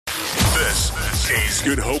This is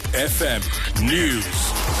Good Hope FM News.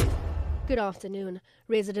 Good afternoon.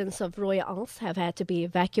 Residents of Rooi-Els have had to be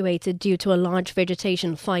evacuated due to a large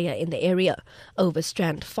vegetation fire in the area.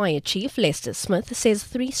 Overstrand Fire Chief Lester Smith says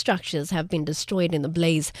 3 structures have been destroyed in the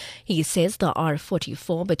blaze. He says the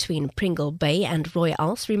R44 between Pringle Bay and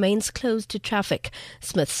Rooi-Els remains closed to traffic.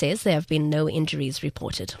 Smith says there have been no injuries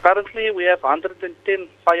reported. Currently, we have 110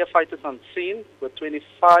 firefighters on scene with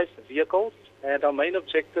 25 vehicles, and our main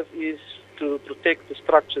objective is to protect the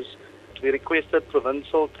structures. We requested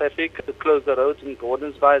provincial traffic to close the roads in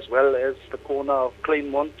Gordons Bay as well as the corner of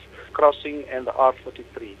Kleinmond Crossing and the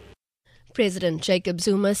R43. President Jacob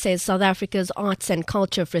Zuma says South Africa's arts and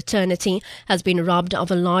culture fraternity has been robbed of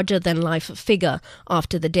a larger-than-life figure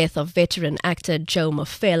after the death of veteran actor Joe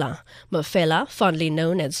Mofela. Mofela, fondly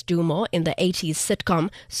known as Dumo in the 80s sitcom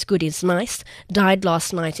Scoody's Nice, died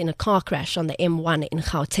last night in a car crash on the M1 in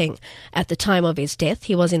Gauteng. At the time of his death,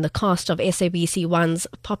 he was in the cast of SABC1's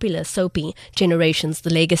popular soapie Generations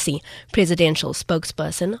The Legacy. Presidential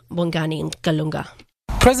spokesperson Bongani Nkalunga.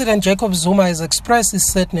 President Jacob Zuma has expressed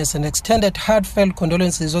his sadness and extended heartfelt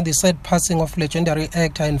condolences on the sad passing of legendary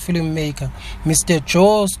actor and filmmaker Mr.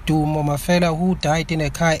 Joe Dumo Mafela, who died in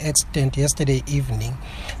a car accident yesterday evening.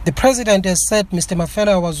 The president has said Mr.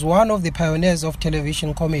 Mafela was one of the pioneers of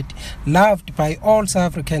television comedy, loved by all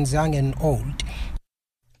South Africans, young and old.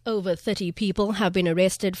 Over 30 people have been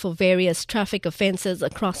arrested for various traffic offences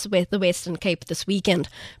across the Western Cape this weekend.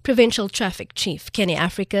 Provincial Traffic Chief Kenny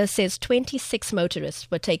Africa says 26 motorists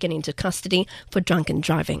were taken into custody for drunken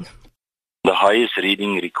driving. The highest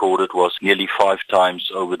reading recorded was nearly 5 times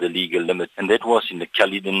over the legal limit, and that was in the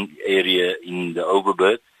Caledon area in the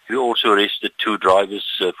Overberg. We also arrested 2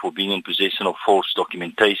 drivers for being in possession of false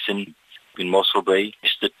documentation. In Mossel Bay,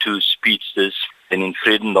 arrested 2 speedsters. And in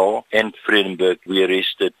Vredendal and Vredenburg, we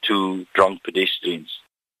arrested 2 drunk pedestrians.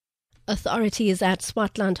 Authorities at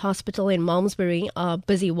Swartland Hospital in Malmesbury are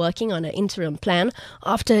busy working on an interim plan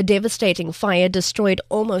after a devastating fire destroyed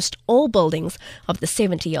almost all buildings of the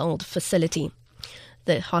 70-year-old facility.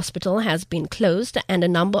 The hospital has been closed and a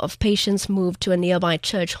number of patients moved to a nearby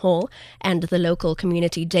church hall, and the local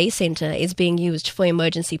community day centre is being used for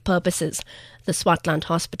emergency purposes. The Swartland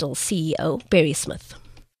Hospital CEO, Barry Smith.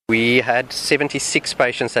 We had 76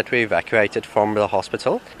 patients that were evacuated from the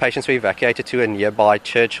hospital. Patients were evacuated to a nearby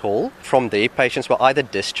church hall. From there, patients were either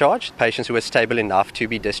discharged, patients who were stable enough to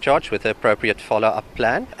be discharged with an appropriate follow-up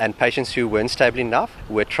plan, and patients who weren't stable enough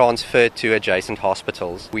were transferred to adjacent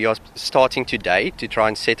hospitals. We are starting today to try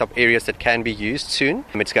and set up areas that can be used soon.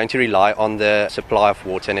 It's going to rely on the supply of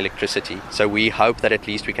water and electricity. So we hope that at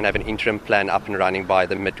least we can have an interim plan up and running by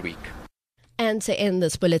the midweek. And to end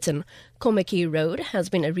this bulletin, Komaki Road has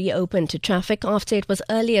been reopened to traffic after it was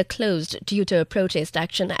earlier closed due to a protest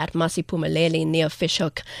action at Masipumaleli near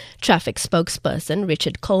Fishhook. Traffic spokesperson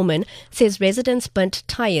Richard Coleman says residents burnt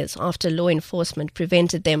tyres after law enforcement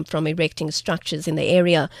prevented them from erecting structures in the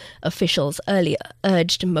area. Officials earlier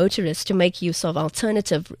urged motorists to make use of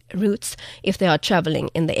alternative routes if they are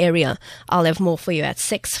travelling in the area. I'll have more for you at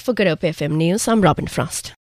 6. For Good Hope FM News, I'm Robin Frost.